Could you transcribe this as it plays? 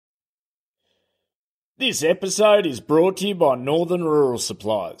This episode is brought to you by Northern Rural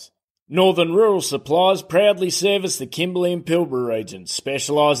Supplies. Northern Rural Supplies proudly service the Kimberley and Pilbara regions,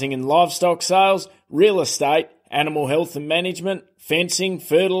 specialising in livestock sales, real estate, animal health and management, fencing,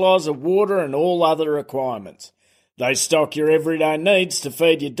 fertiliser, water and all other requirements. They stock your everyday needs to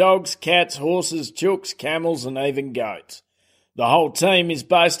feed your dogs, cats, horses, chooks, camels and even goats. The whole team is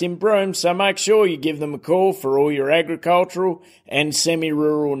based in Broome, so make sure you give them a call for all your agricultural and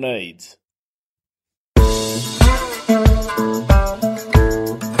semi-rural needs.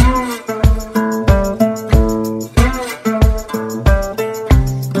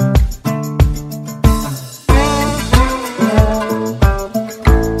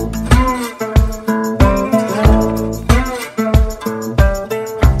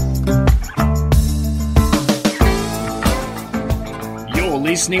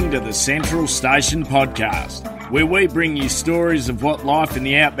 Listening to the Central Station Podcast, where we bring you stories of what life in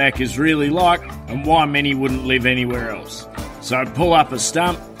the outback is really like and why many wouldn't live anywhere else. So pull up a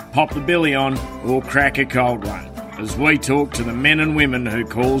stump, pop the billy on, or crack a cold one, as we talk to the men and women who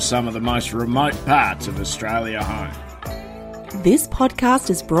call some of the most remote parts of Australia home. This podcast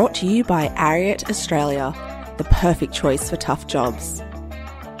is brought to you by Ariat Australia, the perfect choice for tough jobs.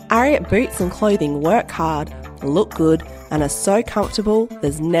 Ariat boots and clothing work hard, look good, and are so comfortable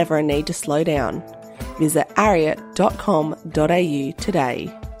there's never a need to slow down. Visit ariat.com.au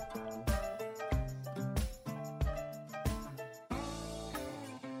today.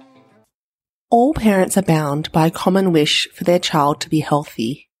 All parents are bound by a common wish for their child to be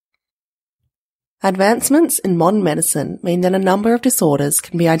healthy. Advancements in modern medicine mean that a number of disorders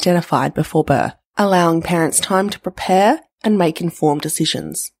can be identified before birth, allowing parents time to prepare and make informed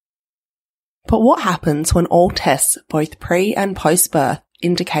decisions. But what happens when all tests, both pre- and post-birth,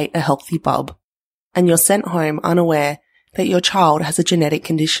 indicate a healthy bub, and you're sent home unaware that your child has a genetic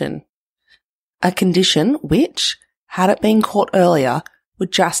condition? A condition which, had it been caught earlier, would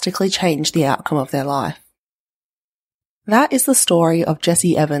drastically change the outcome of their life. That is the story of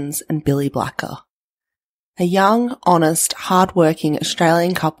Jessie Evans and Billy Blacker, a young, honest, hard-working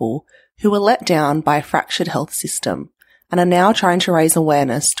Australian couple who were let down by a fractured health system and are now trying to raise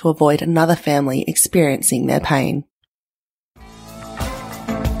awareness to avoid another family experiencing their pain.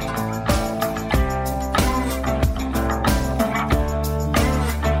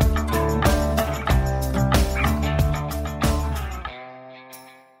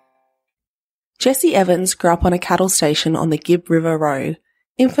 Jessie Evans grew up on a cattle station on the Gibb River Road,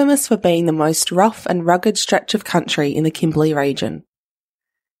 infamous for being the most rough and rugged stretch of country in the Kimberley region.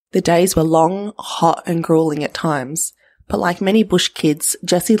 The days were long, hot and gruelling at times, but like many bush kids,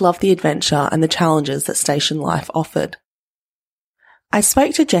 Jessie loved the adventure and the challenges that station life offered. I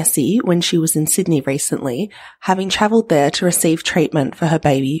spoke to Jessie when she was in Sydney recently, having travelled there to receive treatment for her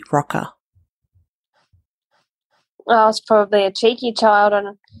baby, Rocker. I was probably a cheeky child,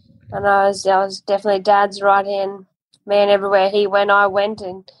 and I was definitely Dad's right-hand man. Everywhere he went, I went,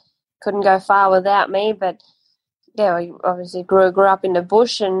 and couldn't go far without me, but yeah, we obviously grew up in the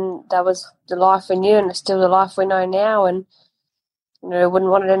bush, and that was the life we knew, and it's still the life we know now. And I wouldn't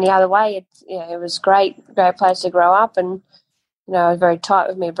want it any other way. It was great place to grow up, and I was very tight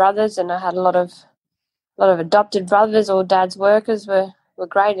with my brothers, and I had a lot of adopted brothers. All Dad's workers were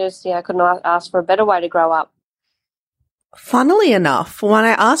great. I couldn't ask for a better way to grow up. Funnily enough, when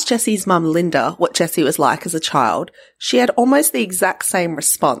I asked Jessie's mum Linda what Jessie was like as a child, she had almost the exact same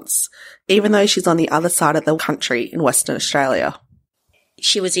response, even though she's on the other side of the country in Western Australia.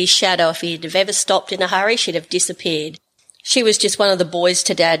 She was his shadow. If he'd have ever stopped in a hurry, she'd have disappeared. She was just one of the boys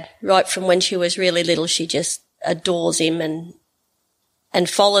to Dad. Right from when she was really little, she just adores him and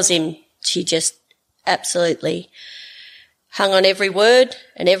follows him. She just absolutely hung on every word,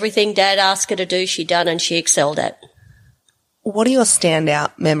 and everything Dad asked her to do, she done, and she excelled at. What are your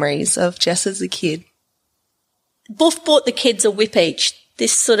standout memories of Jess as a kid? Boof bought the kids a whip each.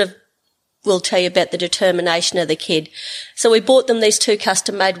 This sort of will tell you about the determination of the kid. So we bought them these 2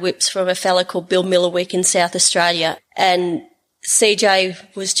 custom-made whips from a fella called Bill Millerwick in South Australia, and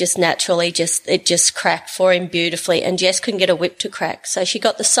CJ was just naturally it just cracked for him beautifully, and Jess couldn't get a whip to crack. So she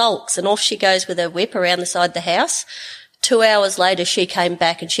got the sulks, and off she goes with her whip around the side of the house. 2 hours later, she came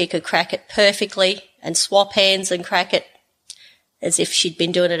back and she could crack it perfectly and swap hands and crack it as if she'd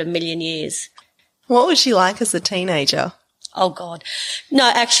been doing it a million years. What was she like as a teenager? Oh, God. No,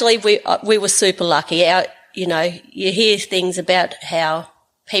 actually, we were super lucky. You hear things about how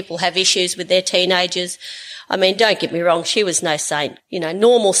people have issues with their teenagers. I mean, don't get me wrong, she was no saint.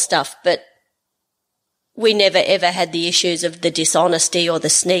 Normal stuff, but we never ever had the issues of the dishonesty or the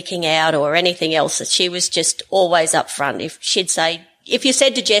sneaking out or anything else. She was just always up front. If she'd say, if you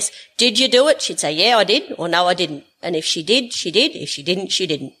said to Jess, did you do it? She'd say, yeah, I did, or no, I didn't. And if she did, she did. If she didn't, she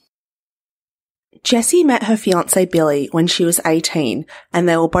didn't. Jessie met her fiancé Billy when she was 18, and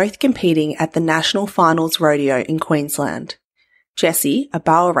they were both competing at the National Finals Rodeo in Queensland. Jessie, a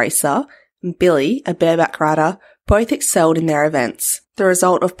barrel racer, and Billy, a bareback rider, both excelled in their events, the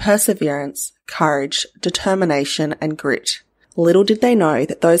result of perseverance, courage, determination and grit. Little did they know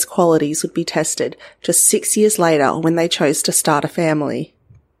that those qualities would be tested just 6 years later when they chose to start a family.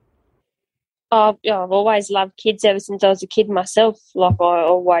 I've always loved kids ever since I was a kid myself. Like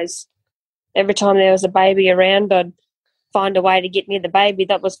every time there was a baby around, I'd find a way to get near the baby.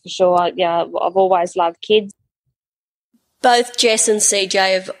 That was for sure. I've always loved kids. Both Jess and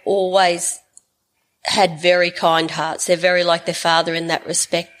CJ have always had very kind hearts. They're very like their father in that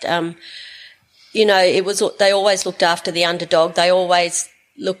respect. They always looked after the underdog. They always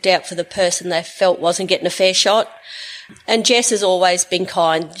looked out for the person they felt wasn't getting a fair shot. And Jess has always been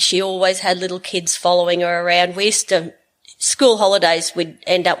kind. She always had little kids following her around. We used to, school holidays, we'd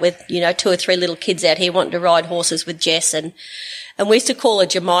end up with, 2 or 3 little kids out here wanting to ride horses with Jess. And we used to call her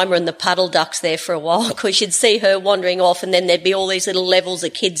Jemima and the puddle ducks there for a while, because you'd see her wandering off and then there'd be all these little levels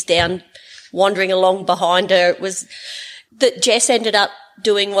of kids down wandering along behind her. It was that Jess ended up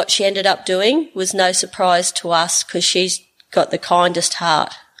doing what she ended up doing was no surprise to us, because she's got the kindest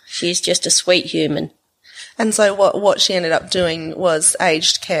heart. She's just a sweet human. And so what she ended up doing was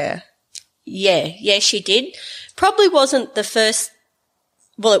aged care? Yeah, she did. Probably wasn't the first,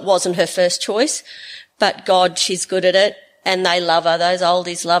 well, it wasn't her first choice, but God, she's good at it, and they love her. Those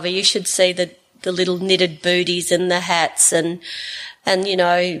oldies love her. You should see the little knitted booties and the hats, and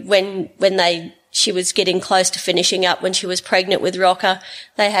when she was getting close to finishing up when she was pregnant with Rocker,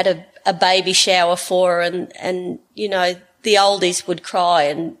 they had a baby shower for her, and the oldies would cry,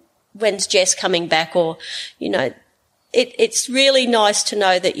 and when's Jess coming back? Or, it's really nice to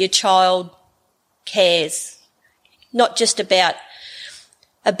know that your child cares, not just about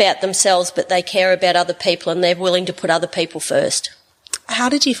themselves, but they care about other people, and they're willing to put other people first. How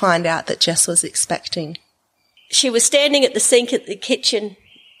did you find out that Jess was expecting? She was standing at the sink at the kitchen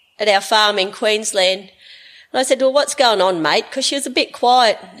at our farm in Queensland. And I said, well, what's going on, mate? Because she was a bit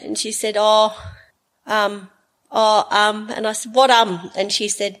quiet. And she said, And I said, what, And she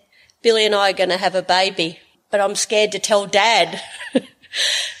said, Billy and I are going to have a baby, but I'm scared to tell Dad.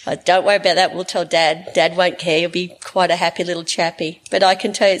 Don't worry about that. We'll tell Dad. Dad won't care. He'll be quite a happy little chappy. But I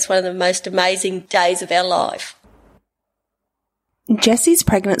can tell you it's one of the most amazing days of our life. Jessie's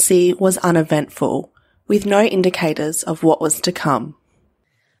pregnancy was uneventful, with no indicators of what was to come.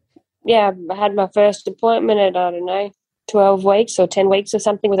 Yeah, I had my first appointment at, 12 weeks or 10 weeks or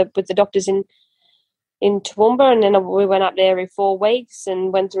something with the doctors in Toowoomba, and then we went up there every 4 weeks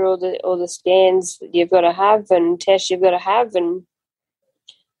and went through all the scans that you've got to have and tests you've got to have, and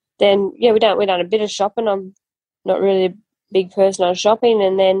then we done a bit of shopping. I'm not really a big person on shopping,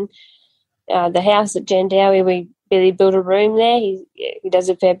 and then the house at Jandowie, Billy built a room there. He does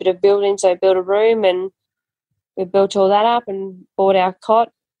a fair bit of building, so he built a room, and we built all that up and bought our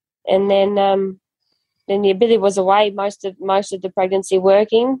cot, and then Billy was away most of the pregnancy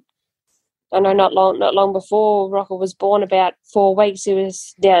working. I know not long before Rocker was born, about 4 weeks, he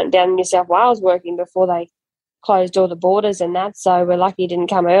was down in New South Wales working before they closed all the borders and that, so we're lucky he didn't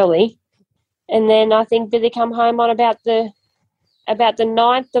come early. And then I think Billy come home on about the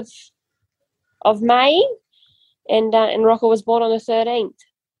 9th of May, and Rocker was born on the 13th.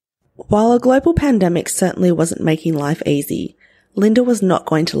 While a global pandemic certainly wasn't making life easy, Linda was not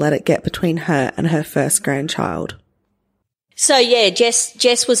going to let it get between her and her first grandchild. So, yeah,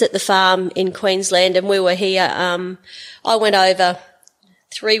 Jess was at the farm in Queensland and we were here. I went over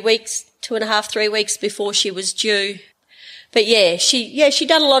 3 weeks, 2.5, 3 weeks before she was due. But, she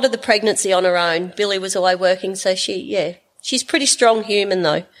done a lot of the pregnancy on her own. Billy was away working, so she's a pretty strong human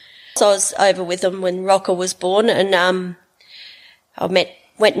though. So I was over with them when Rocker was born, and I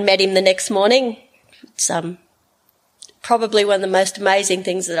went and met him the next morning. It's probably one of the most amazing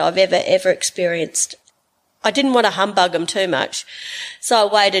things that I've ever experienced. I didn't want to humbug him too much, so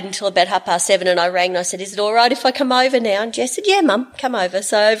I waited until about 7:30 and I rang and I said, is it all right if I come over now? And Jess said, yeah, Mum, come over.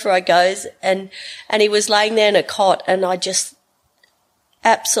 So over I goes, and he was laying there in a cot, and I just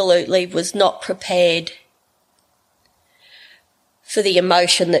absolutely was not prepared for the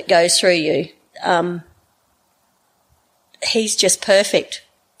emotion that goes through you. He's just perfect.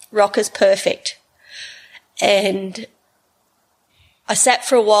 Rocker's perfect. And I sat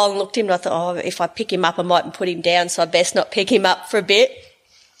for a while and looked at him and I thought, if I pick him up, I mightn't put him down, so I best not pick him up for a bit.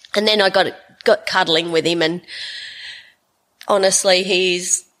 And then I got cuddling with him, and honestly,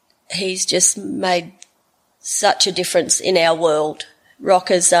 he's just made such a difference in our world.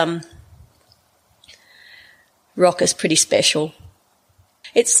 Rocker's pretty special.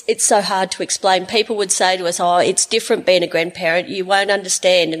 It's so hard to explain. People would say to us, oh, it's different being a grandparent. You won't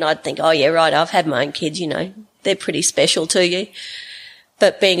understand. And I'd think, oh, yeah, right, I've had my own kids, you know. They're pretty special to you.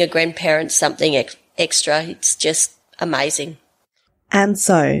 But being a grandparent's something extra. It's just amazing. And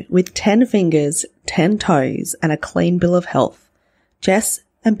so, with 10 fingers, 10 toes, and a clean bill of health, Jess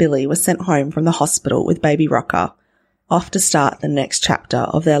and Billy were sent home from the hospital with baby Rocker, off to start the next chapter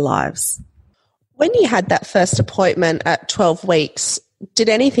of their lives. When you had that first appointment at 12 weeks, did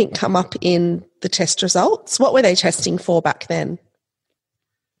anything come up in the test results? What were they testing for back then?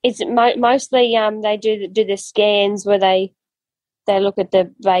 It's mostly they do the scans where they look at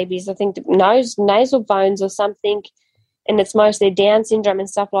the babies. I think the nasal bones or something, and it's mostly Down syndrome and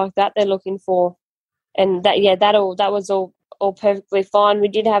stuff like that they're looking for. And that was all perfectly fine. We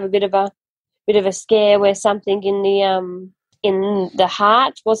did have a bit of a scare where something in the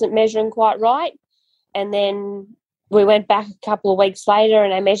heart wasn't measuring quite right, and then we went back a couple of weeks later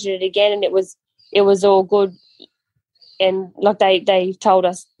and I measured it again, and it was all good. And like they told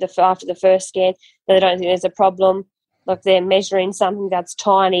us after the first scan that they don't think there's a problem. Like they're measuring something that's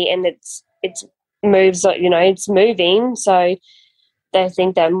tiny and it moves, you know, it's moving. So they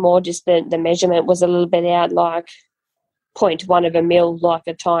think that more just the measurement was a little bit out, like 0.1 of a mil, like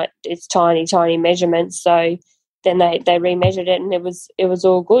it's tiny measurements. So then they remeasured it and it was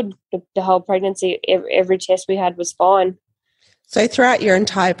all good. The whole pregnancy, every test we had was fine. So throughout your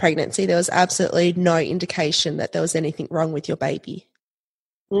entire pregnancy, there was absolutely no indication that there was anything wrong with your baby?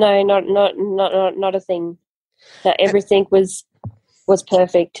 No, not a thing. No, everything was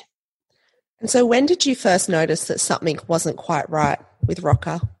perfect. And so when did you first notice that something wasn't quite right with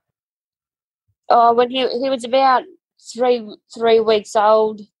Rocker? Oh, when he was about three weeks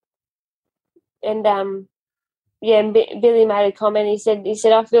old, and Billy made a comment. He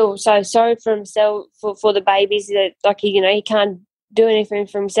said I feel so sorry for himself for the babies that, like, he can't do anything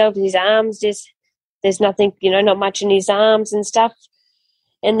for himself. His arms there's nothing, not much in his arms and stuff.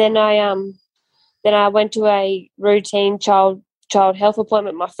 And then I went to a routine child health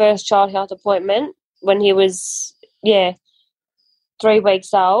appointment, my first child health appointment when he was 3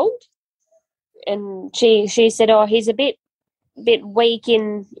 weeks old, and she said, oh, he's a bit weak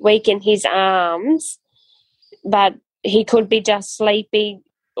in his arms, but he could be just sleepy,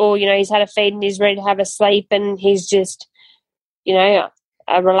 or he's had a feed and he's ready to have a sleep and he's just a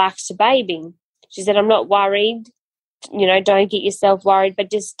relaxed baby. She said, I'm not worried, don't get yourself worried,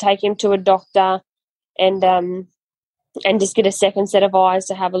 but just take him to a doctor and just get a second set of eyes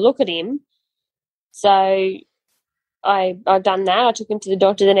to have a look at him. So I done that. I took him to the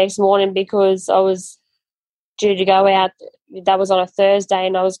doctor the next morning because I was due to go out. That was on a Thursday,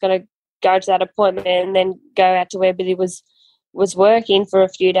 and I was going to go to that appointment and then go out to where Billy was working for a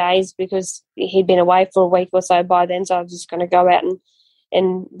few days because he'd been away for a week or so by then. So I was just going to go out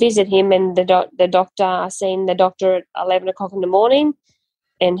and visit him. And the doctor, I seen the doctor at 11 o'clock in the morning,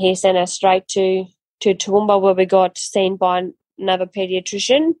 and he sent us straight to Toowoomba, where we got seen by another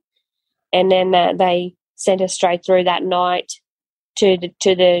paediatrician, and then they sent us straight through that night to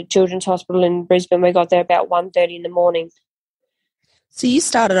the Children's Hospital in Brisbane. We got there about 1:30 in the morning. So you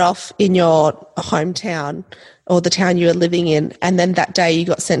started off in your hometown or the town you were living in, and then that day you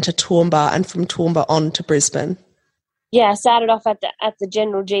got sent to Toowoomba, and from Toowoomba on to Brisbane. Yeah, I started off at the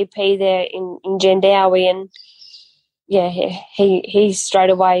general GP there in Jandowae, and he straight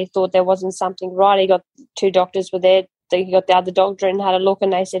away thought there wasn't something right. He got two doctors were there. He got the other doctor and had a look,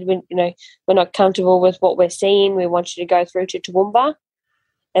 and they said, we're not comfortable with what we're seeing. We want you to go through to Toowoomba.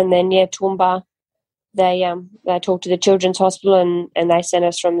 And then, Toowoomba, they talked to the Children's Hospital and they sent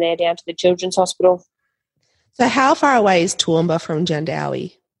us from there down to the Children's Hospital. So how far away is Toowoomba from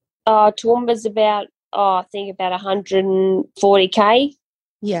Jandowae? Toowoomba's about 140k.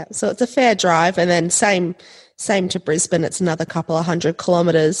 Yeah, so it's a fair drive, and then same to Brisbane, it's another couple of 100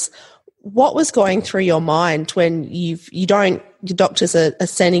 kilometres. What was going through your mind when your doctors are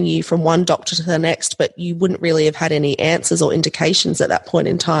sending you from one doctor to the next, but you wouldn't really have had any answers or indications at that point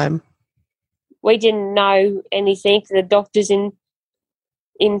in time? We didn't know anything. The doctors in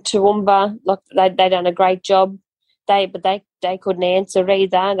Toowoomba, they done a great job. They couldn't answer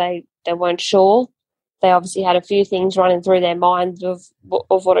either. They weren't sure. They obviously had a few things running through their minds of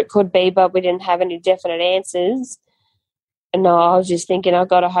what it could be, but we didn't have any definite answers. And I was just thinking, I've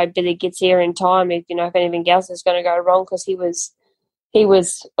got to hope Billy gets here in time if anything else is going to go wrong, because he was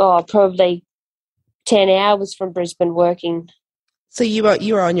probably 10 hours from Brisbane working. So you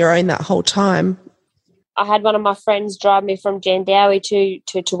were on your own that whole time? I had one of my friends drive me from Jandowae to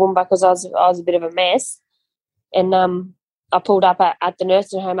Toowoomba because I was a bit of a mess. And I pulled up at the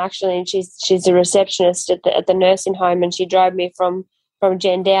nursing home actually, and she's a receptionist at the nursing home, and she drove me from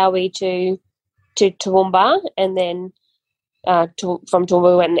Jandowae to Toowoomba, and then from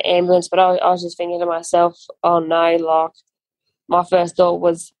Toowoomba we went in the ambulance. But I was just thinking to myself, oh no, like my first thought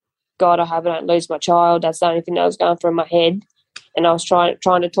was, God, I hope I don't lose my child. That's the only thing that was going through my head. And I was trying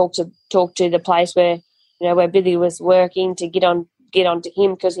to talk to the place where Billy was working to get on to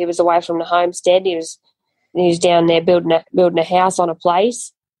him, because he was away from the homestead. He was down there building a house on a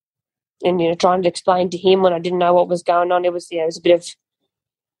place, and trying to explain to him when I didn't know what was going on. It was a bit of,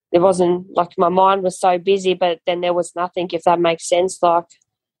 it wasn't like my mind was so busy, but then there was nothing, if that makes sense. Like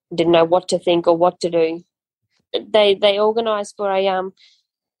I didn't know what to think or what to do. They organised for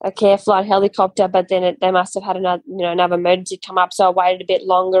a care flight helicopter, but then they must have had another emergency come up, so I waited a bit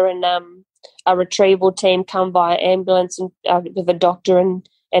longer, and a retrieval team come via ambulance and with a doctor and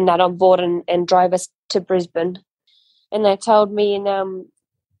that on board and drove us to Brisbane. And they told me in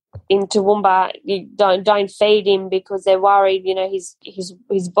Toowoomba, you don't feed him because they're worried,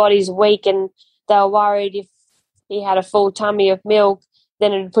 his body's weak, and they were worried if he had a full tummy of milk,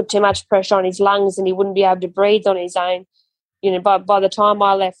 then it would put too much pressure on his lungs and he wouldn't be able to breathe on his own. By the time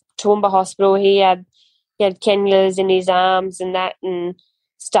I left Toowoomba Hospital, he had cannulas in his arms and that, and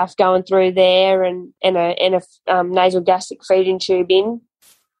stuff going through there, and a nasal gastric feeding tube in.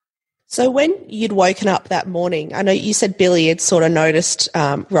 So when you'd woken up that morning, I know you said Billy had sort of noticed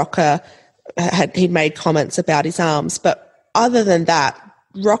Rocker he'd made comments about his arms, but other than that,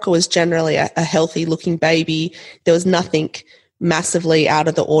 Rocker was generally a healthy-looking baby. There was nothing massively out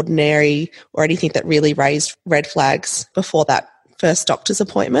of the ordinary or anything that really raised red flags before that first doctor's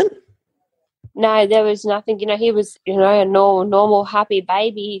appointment? No, there was nothing. He was, a normal, happy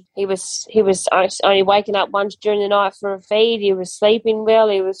baby. He was only waking up once during the night for a feed. He was sleeping well.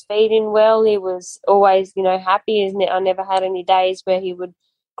 He was feeding well. He was always, happy. Isn't it? I never had any days where he would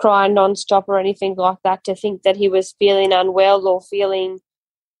cry non-stop or anything like that. To think that he was feeling unwell or feeling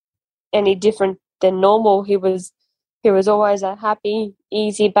any different than normal, he was always a happy,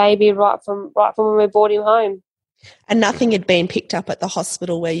 easy baby right from when we brought him home. And nothing had been picked up at the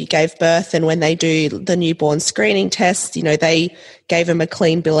hospital where you gave birth, and when they do the newborn screening test, they gave him a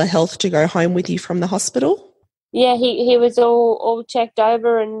clean bill of health to go home with you from the hospital? Yeah, he was all checked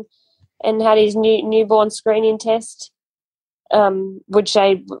over and had his newborn screening test, which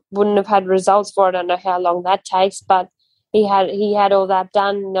they wouldn't have had results for. I don't know how long that takes, but he had all that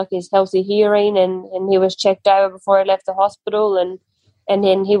done, like his healthy hearing, and he was checked over before he left the hospital, and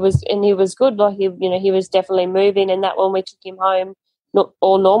then he was good. Like he was definitely moving, and that when we took him home, not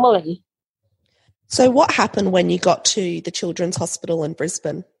all normally. So what happened when you got to the Children's Hospital in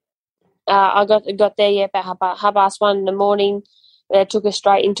Brisbane? I got there about 1:30 in the morning. They took us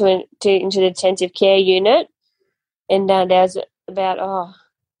straight into the intensive care unit, and there was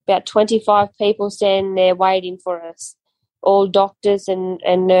about 25 people standing there waiting for us, all doctors and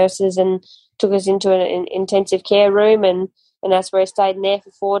nurses, and took us into an intensive care room, and that's where I stayed in there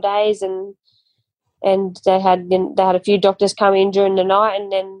for 4 days, and they had a few doctors come in during the night,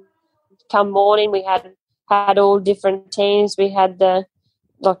 and then come morning we had all different teams. We had the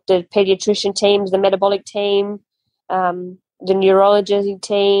pediatrician teams, the metabolic team, the neurology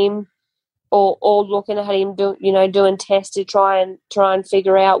team, all looking at him doing tests to try and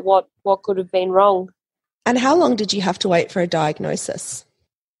figure out what could have been wrong. And how long did you have to wait for a diagnosis?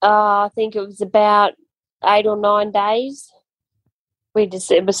 I think it was about 8 or 9 days.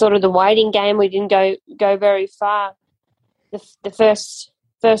 It was sort of the waiting game. We didn't go very far. The first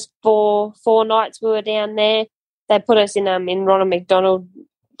 4 nights we were down there, they put us in Ronald McDonald.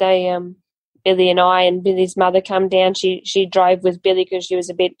 They Billy and I and Billy's mother come down. She drove with Billy because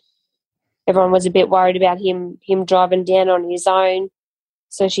everyone was a bit worried about him driving down on his own.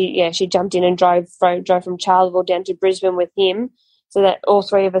 So she jumped in and drove from Charleville down to Brisbane with him. So that all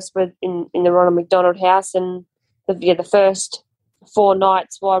 3 of us were in the Ronald McDonald house. And the first 4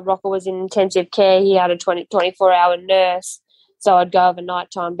 nights while Rocker was in intensive care, he had a 24-hour nurse. So I'd go over night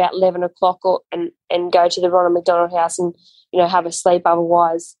time about 11 o'clock and go to the Ronald McDonald house and have a sleep.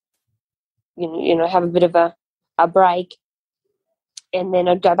 Otherwise, have a bit of a break. And then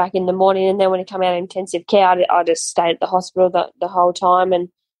I'd go back in the morning, and then when I come out of intensive care, I just stayed at the hospital the whole time, and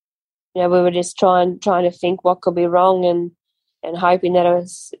we were just trying to think what could be wrong, and hoping that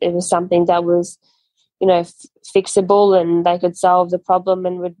it was something that was fixable, and they could solve the problem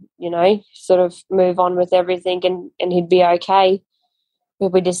and would sort of move on with everything, and he'd be okay.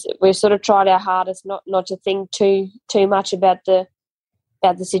 But we sort of tried our hardest not to think too much about the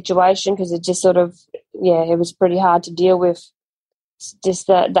situation, because it just sort of it was pretty hard to deal with. Just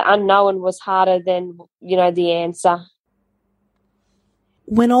the unknown was harder than the answer.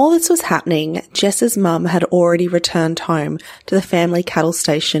 When all this was happening, Jess's mum had already returned home to the family cattle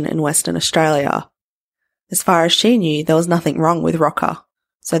station in Western Australia. As far as she knew, there was nothing wrong with Rocker,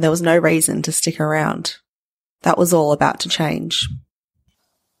 so there was no reason to stick around. That was all about to change.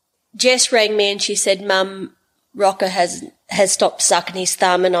 Jess rang me and she said, Mum, Rocker has stopped sucking his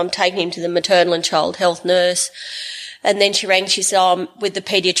thumb and I'm taking him to the maternal and child health nurse. And then she rang, she said, I'm with the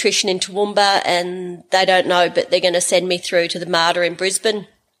paediatrician in Toowoomba and they don't know, but they're going to send me through to the Mater in Brisbane.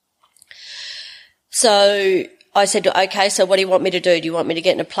 So I said, okay, so what do you want me to do? Do you want me to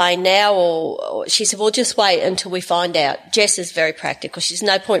get in a plane now? Or she said, well, just wait until we find out. Jess is very practical. She's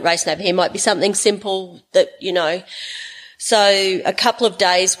no point racing over here. Might be something simple that, you know. So a couple of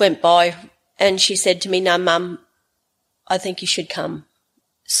days went by and she said to me, no, Mum, I think you should come.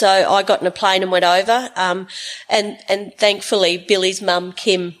 So I got in a plane and went over. And thankfully Billy's mum,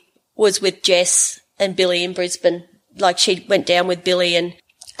 Kim, was with Jess and Billy in Brisbane. Like she went down with Billy and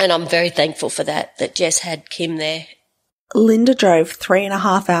I'm very thankful for that Jess had Kim there. Linda drove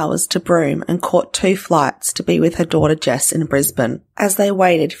 3.5 hours to Broome and caught 2 flights to be with her daughter Jess in Brisbane as they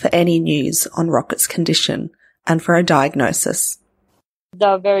waited for any news on Rocket's condition and for a diagnosis. They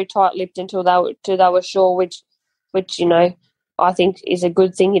were very tight-lipped until they were sure, which you know, I think is a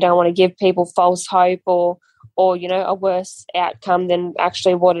good thing. You don't want to give people false hope or you know, a worse outcome than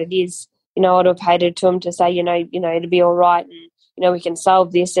actually what it is. You know, I'd have hated to them to say, you know, it'll be all right and, you know, we can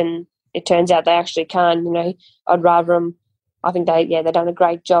solve this, and it turns out they actually can't. You know, I'd rather them. I think they've done a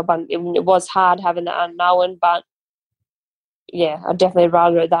great job. And it was hard having the unknown, but yeah, I'd definitely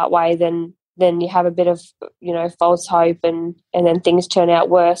rather it that way than you have a bit of, you know, false hope and then things turn out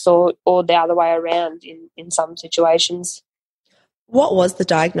worse or the other way around in some situations. What was the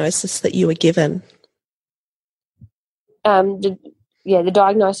diagnosis that you were given? The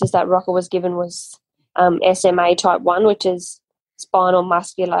diagnosis that Rocker was given was SMA type 1, which is spinal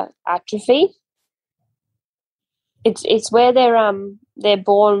muscular atrophy. It's where they're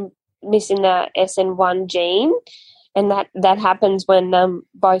born missing the SN1 gene, and that happens when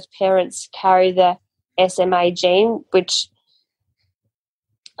both parents carry the SMA gene, which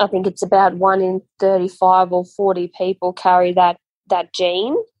I think it's about 1 in 35 or 40 people carry that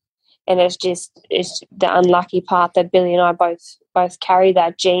gene, and it's the unlucky part that Billy and I both carry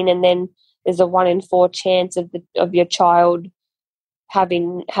that gene, and then there's a 1 in 4 chance of your child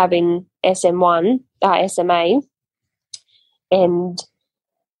having SMA, and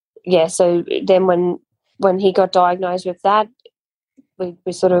yeah. So then when he got diagnosed with that,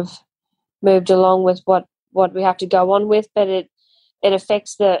 we sort of moved along with what we have to go on with, but it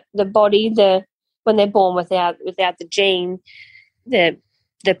affects the body. When they're born without the gene, the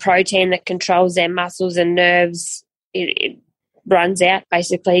protein that controls their muscles and nerves, it runs out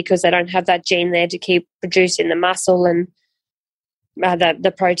basically because they don't have that gene there to keep producing the muscle and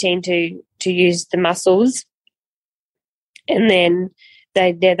the protein to use the muscles, and then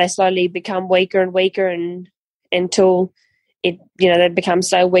they slowly become weaker and weaker and until they become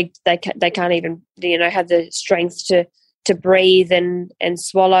so weak they can't even, you know, have the strength to breathe and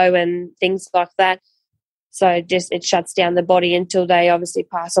swallow and things like that. So it shuts down the body until they obviously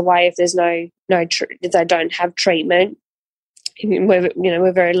pass away if there's if they don't have treatment.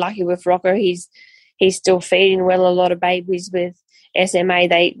 We're very lucky with Rocker. He's still feeding well. A lot of babies with SMA,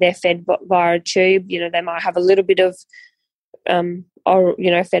 they're fed via a tube. You know, they might have a little bit of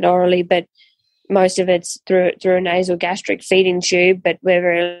fed orally, but most of it's through a nasal gastric feeding tube. But we're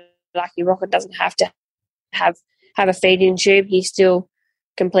very lucky. Rocker doesn't have to have a feeding tube. He's still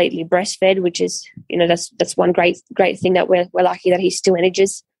completely breastfed, which is, you know, that's one great thing that we're lucky that he still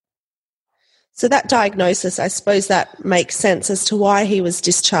manages. So that diagnosis, I suppose that makes sense as to why he was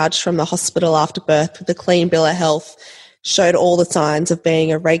discharged from the hospital after birth with a clean bill of health, showed all the signs of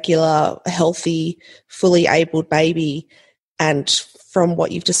being a regular, healthy, fully abled baby. And from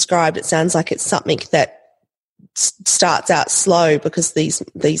what you've described, it sounds like it's something that starts out slow because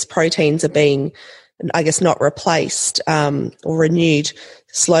these proteins are being, I guess, not replaced or renewed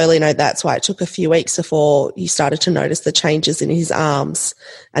slowly. No, that's why it took a few weeks before you started to notice the changes in his arms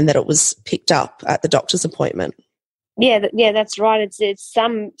and that it was picked up at the doctor's appointment. Yeah, that's right. It's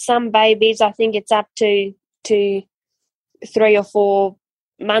some babies, I think it's up to 3 or 4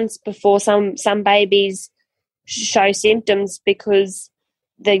 months before some babies show symptoms because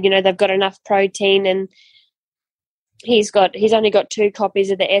they've got enough protein, and he's only got 2 copies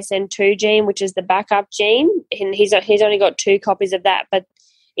of the SN2 gene, which is the backup gene, and he's only got 2 copies of that, but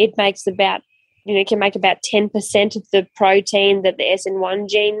it makes about, can make about 10% of the protein that the SN1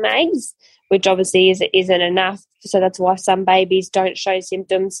 gene makes, which obviously isn't enough. So that's why some babies don't show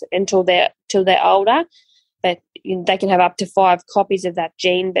symptoms until they're older. that they can have up to 5 copies of that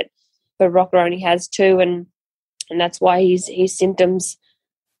gene, but Rocker only has 2, and that's why his symptoms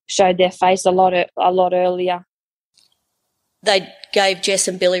showed their face a lot earlier. They gave Jess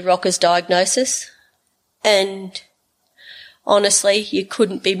and Billy Rocker's diagnosis, and honestly, you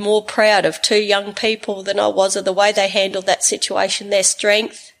couldn't be more proud of 2 young people than I was of the way they handled that situation. Their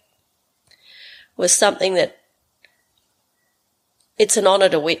strength was something that it's an honour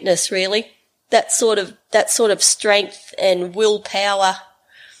to witness, really. That sort of strength and willpower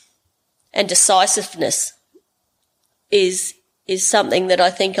and decisiveness is something that I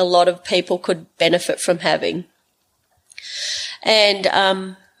think a lot of people could benefit from having.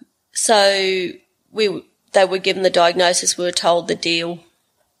 And so they were given the diagnosis, we were told the deal.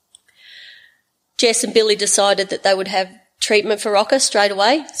 Jess and Billy decided that they would have treatment for Rocker straight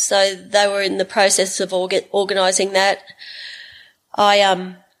away, so they were in the process of organising that.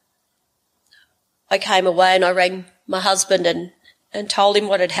 I came away and I rang my husband and told him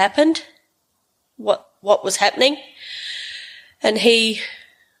what had happened, what was happening, and he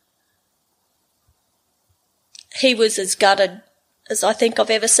was as gutted as I think I've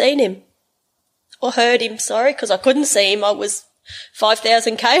ever seen him. Or heard him, sorry, because I couldn't see him. I was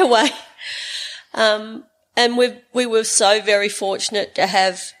 5,000 k away. And we were so very fortunate to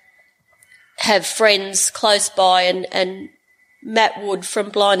have friends close by, and Matt Wood from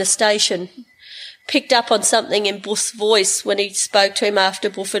Blinder Station picked up on something in Buff's voice when he spoke to him after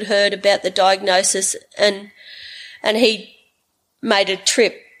Buff had heard about the diagnosis, and he made a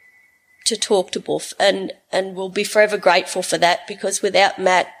trip to talk to Buff, and we'll be forever grateful for that, because without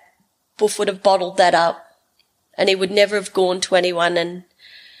Matt, Buff would have bottled that up, and he would never have gone to anyone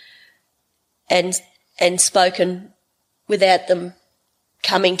and spoken without them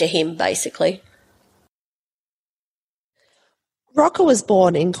coming to him, basically. Rocker was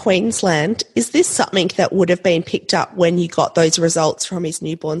born in Queensland. Is this something that would have been picked up when you got those results from his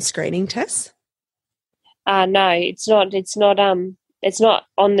newborn screening test? No, it's not. It's not on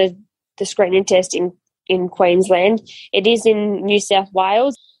the screening test in Queensland. It is in New South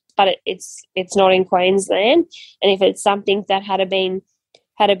Wales, but it's not in Queensland. And if it's something that had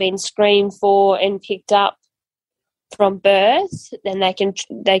been screened for and picked up from birth, then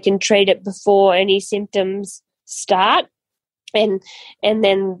they can treat it before any symptoms start. And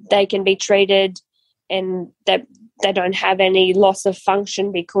then they can be treated, and that they don't have any loss of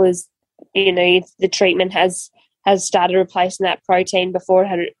function, because the treatment has started replacing that protein before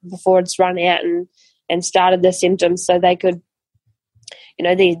it's run out and started the symptoms. So they could,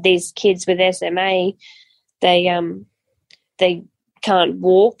 these kids with SMA, they can't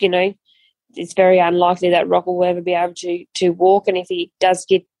walk. It's very unlikely that Rocker will ever be able to walk, and if he does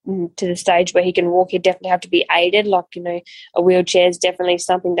get to the stage where he can walk, he'd definitely have to be aided. A wheelchair is definitely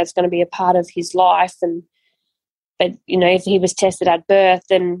something that's going to be a part of his life. But if he was tested at birth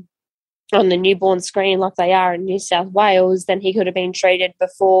and on the newborn screen like they are in New South Wales, then he could have been treated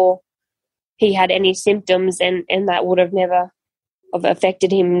before he had any symptoms, and that would have never have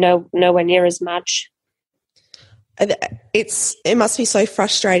affected him nowhere near as much. It must be so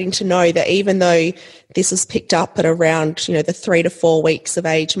frustrating to know that even though this was picked up at around the 3 to 4 weeks of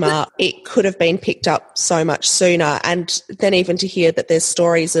age mark, it could have been picked up so much sooner. And then even to hear that there's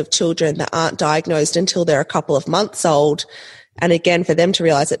stories of children that aren't diagnosed until they're a couple of months old, and again for them to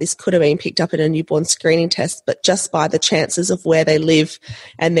realise that this could have been picked up in a newborn screening test, but just by the chances of where they live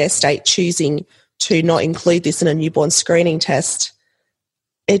and their state choosing to not include this in a newborn screening test,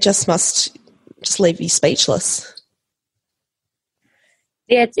 it just must just leave you speechless.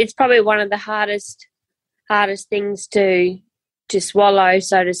 Yeah, it's probably one of the hardest things to swallow,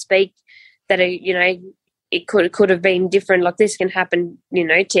 so to speak. That it could have been different. Like, this can happen,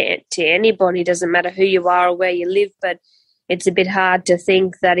 to anybody. It doesn't matter who you are or where you live. But it's a bit hard to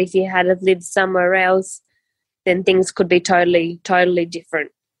think that if you had have lived somewhere else, then things could be totally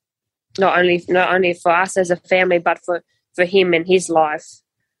different. Not only for us as a family, but for him and his life.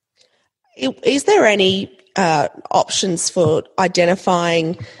 Is there any options for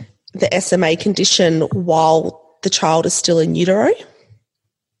identifying the SMA condition while the child is still in utero?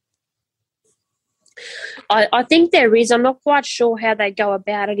 I think there is. I'm not quite sure how they go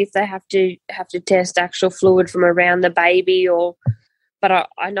about it, if they have to test actual fluid from around the baby, but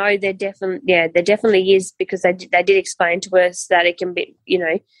I know there definitely is, because they did explain to us that it can be,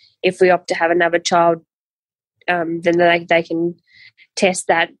 if we opt to have another child, then they can test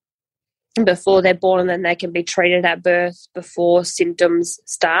that before they're born, and then they can be treated at birth before symptoms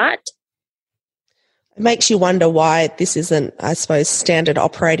start. makes you wonder why this isn't, I suppose, standard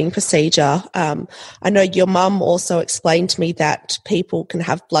operating procedure. I know your mum also explained to me that people can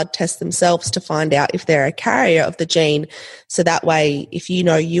have blood tests themselves to find out if they're a carrier of the gene. So that way, if you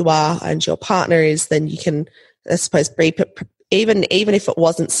know you are and your partner is, then you can, I suppose, even if it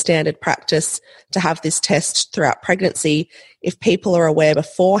wasn't standard practice to have this test throughout pregnancy, if people are aware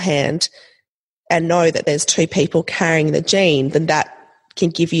beforehand and know that there's two people carrying the gene, then that can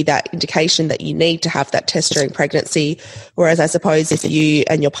give you that indication that you need to have that test during pregnancy. Whereas I suppose if you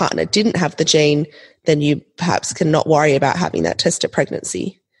and your partner didn't have the gene, then you perhaps cannot worry about having that test at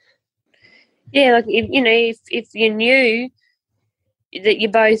pregnancy. Yeah, like if you knew that you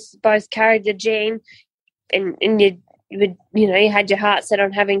both carried the gene, and you had your heart set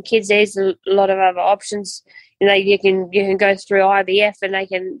on having kids, there's a lot of other options. You can go through IVF, and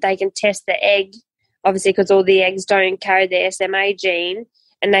they can test the egg, obviously, because all the eggs don't carry the SMA gene,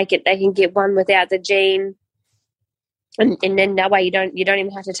 and they can get one without the gene, and then that way you don't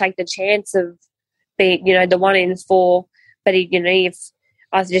even have to take the chance of being the 1 in 4. But if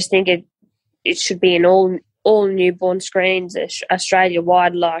I just think it should be in all newborn screens Australia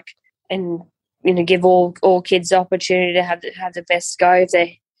wide, and give all kids the opportunity to have the best go. If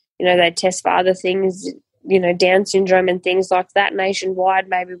they test for other things, Down syndrome and things like that nationwide.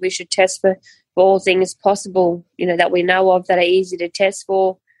 Maybe we should test for all things possible, that we know of that are easy to test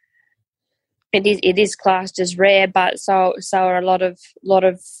for. It is classed as rare, but so are a lot of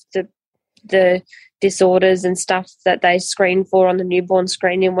the disorders and stuff that they screen for on the newborn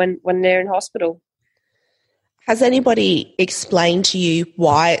screening when they're in hospital. Has anybody explained to you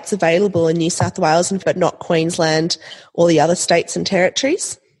why it's available in New South Wales but not Queensland or the other states and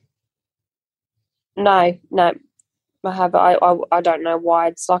territories? No, I have. I don't know why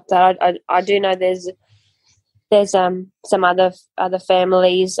it's like that. I do know there's some other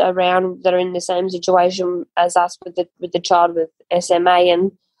families around that are in the same situation as us with the child with SMA,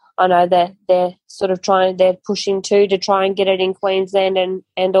 and I know that they're sort of they're pushing to try and get it in Queensland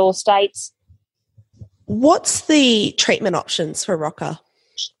and all states. What's the treatment options for Rocker?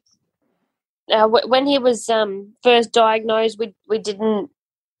 When he was first diagnosed, we didn't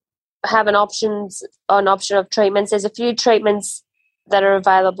have an option of treatments. There's a few treatments that are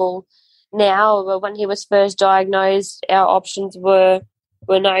available now, but when he was first diagnosed, our options were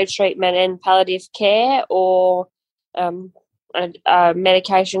no treatment and palliative care, or a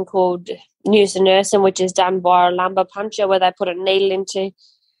medication called nusinersen, which is done by a lumbar puncture, where they put a needle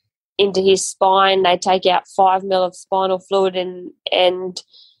into his spine. They take out 5 ml of spinal fluid and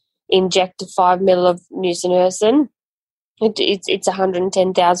inject 5 ml of nusinersen. It's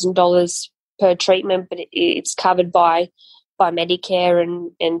 $110,000 per treatment, but it's covered by Medicare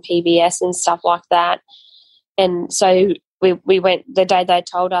and PBS and stuff like that. And so we went the day they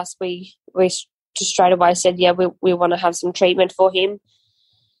told us, we just straight away said, yeah, we want to have some treatment for him.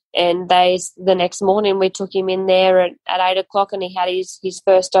 And the next morning we took him in there at 8 o'clock, and he had his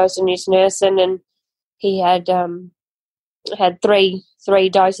first dose of nusinersen, and he had three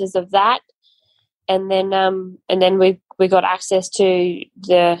doses of that. And then we got access to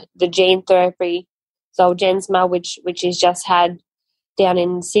the gene therapy Zolgensma, which is just had down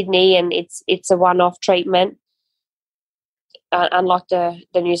in Sydney, and it's a one-off treatment. Unlike the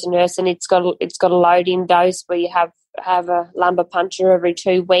nusinersen, it's got a load-in dose where you have a lumbar puncture every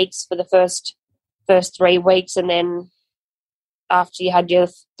 2 weeks for the first 3 weeks, and then after you had your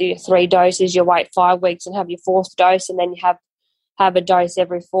 3 doses, you wait 5 weeks and have your 4th dose, and then you have a dose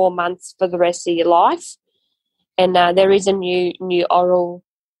every 4 months for the rest of your life. And there is a new oral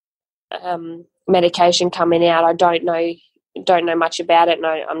medication coming out. I don't know much about it. No,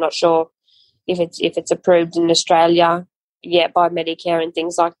 I'm not sure if it's approved in Australia yet by Medicare and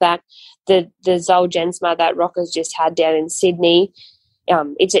things like that. The Zolgensma that Rocker's just had down in Sydney,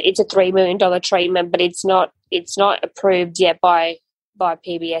 it's a $3 million treatment, but it's not approved yet by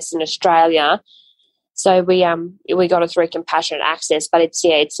PBS in Australia. So we got it through compassionate access, but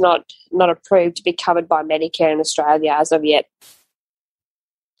it's not approved to be covered by Medicare in Australia as of yet.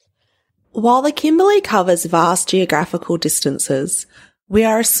 While the Kimberley covers vast geographical distances, we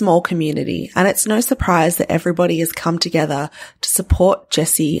are a small community, and it's no surprise that everybody has come together to support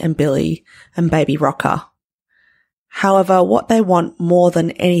Jessie and Billy and baby Rocker. However, what they want more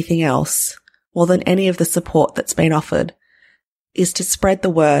than anything else, more than any of the support that's been offered, is to spread the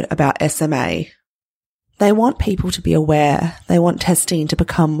word about SMA. They want people to be aware, they want testing to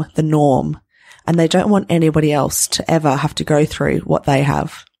become the norm, and they don't want anybody else to ever have to go through what they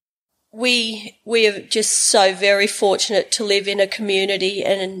have. We are just so very fortunate to live in a community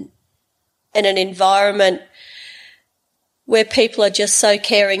and in an environment where people are just so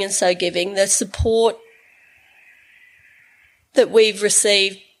caring and so giving. The support that we've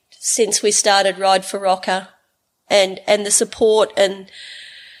received since we started Ride for Rocker, and the support and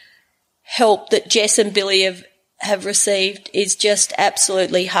help that Jess and Billy have received is just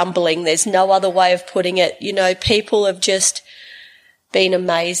absolutely humbling. There's no other way of putting it. You know, people have just been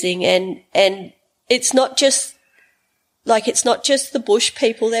amazing, and it's not just the bush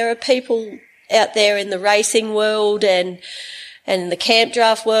people. There are people out there in the racing world and the camp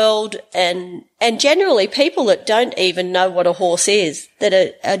draft world and generally people that don't even know what a horse is,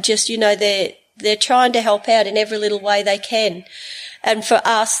 that are just, you know, they're trying to help out in every little way they can. And for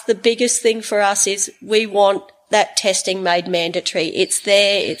us, the biggest thing for us is we want that testing made mandatory. It's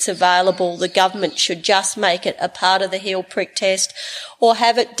there, it's available. The government should just make it a part of the heel prick test, or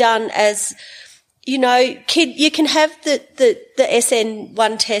have it done as, you know, you can have the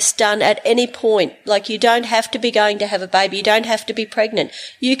SN1 test done at any point. Like, you don't have to be going to have a baby. You don't have to be pregnant.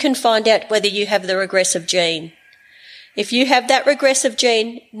 You can find out whether you have the regressive gene. If you have that regressive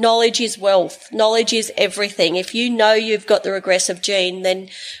gene, knowledge is wealth. Knowledge is everything. If you know you've got the regressive gene, then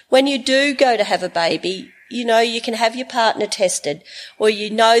when you do go to have a baby, you know, you can have your partner tested, or you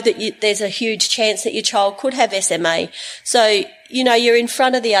know that there's a huge chance that your child could have SMA. So, you know, you're in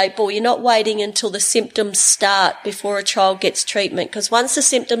front of the 8 ball. You're not waiting until the symptoms start before a child gets treatment, because once the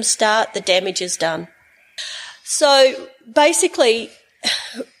symptoms start, the damage is done. So basically,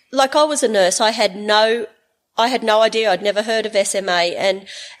 like, I was a nurse. I had no idea. I'd never heard of SMA, and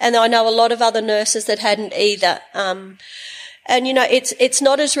I know a lot of other nurses that hadn't either. And, you know, it's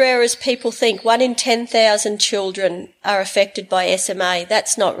not as rare as people think. 1 in 10,000 children are affected by SMA.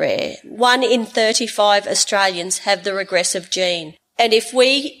 That's not rare. 1 in 35 Australians have the regressive gene. And if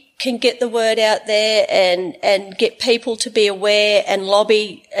we can get the word out there and get people to be aware and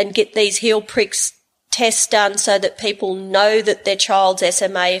lobby and get these heel pricks tests done so that people know that their child's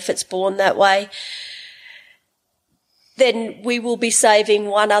SMA if it's born that way, then we will be saving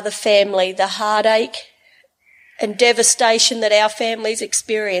one other family the heartache and devastation that our family's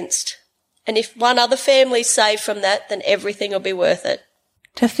experienced. And if one other family's saved from that, then everything will be worth it.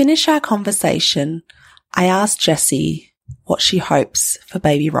 To finish our conversation, I asked Jessie what she hopes for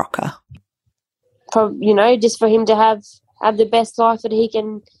baby Rocker. You know, just for him to have the best life that he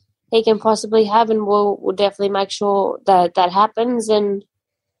can possibly have, and we'll definitely make sure that happens. And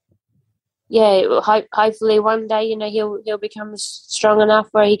yeah, hopefully one day, you know, he'll become strong enough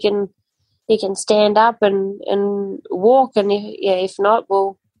where he can stand up and walk, and if not,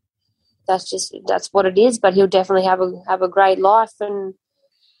 well, that's what it is. But he'll definitely have a great life, and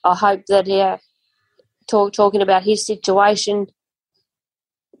I hope that talking about his situation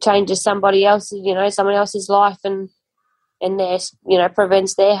changes somebody else, you know, someone else's life, and their, you know,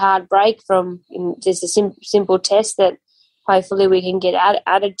 prevents their heartbreak from just a simple test that hopefully we can get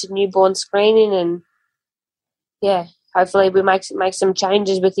added to newborn screening. And yeah, hopefully we make some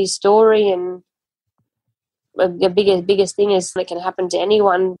changes with his story. And the biggest thing is it can happen to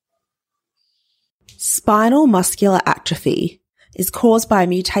anyone. Spinal muscular atrophy is caused by a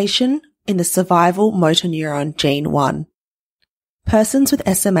mutation in the survival motor neuron gene 1. Persons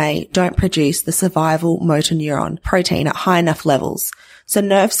with SMA don't produce the survival motor neuron protein at high enough levels, so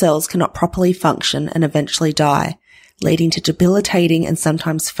nerve cells cannot properly function and eventually die, leading to debilitating and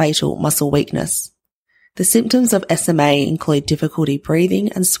sometimes fatal muscle weakness. The symptoms of SMA include difficulty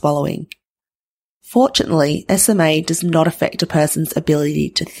breathing and swallowing. Fortunately, SMA does not affect a person's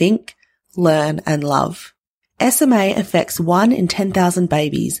ability to think, learn, and love. SMA affects 1 in 10,000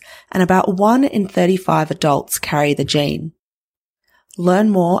 babies, and about 1 in 35 adults carry the gene. Learn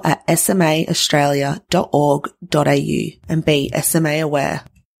more at smaaustralia.org.au and be SMA aware.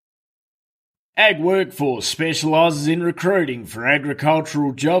 Ag Workforce specialises in recruiting for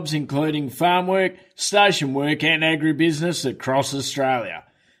agricultural jobs including farm work, station work and agribusiness across Australia.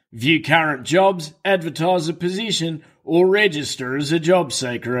 View current jobs, advertise a position or register as a job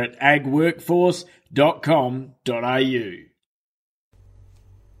seeker at agworkforce.com.au.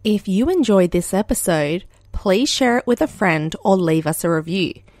 If you enjoyed this episode, please share it with a friend or leave us a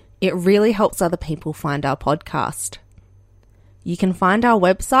review. It really helps other people find our podcast. You can find our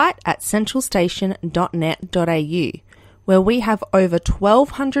website at centralstation.net.au, where we have over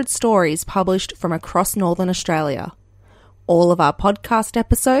 1,200 stories published from across Northern Australia. All of our podcast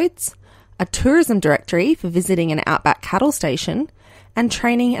episodes, a tourism directory for visiting an outback cattle station, and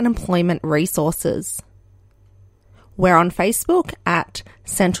training and employment resources. We're on Facebook at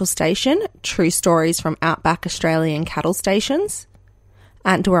Central Station, True Stories from Outback Australian Cattle Stations,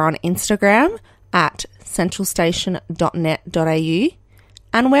 and we're on Instagram at centralstation.net.au,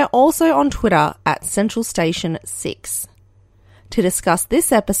 and we're also on Twitter at centralstation6. To discuss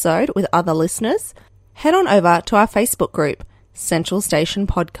this episode with other listeners, head on over to our Facebook group, Central Station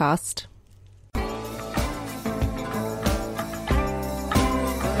Podcast.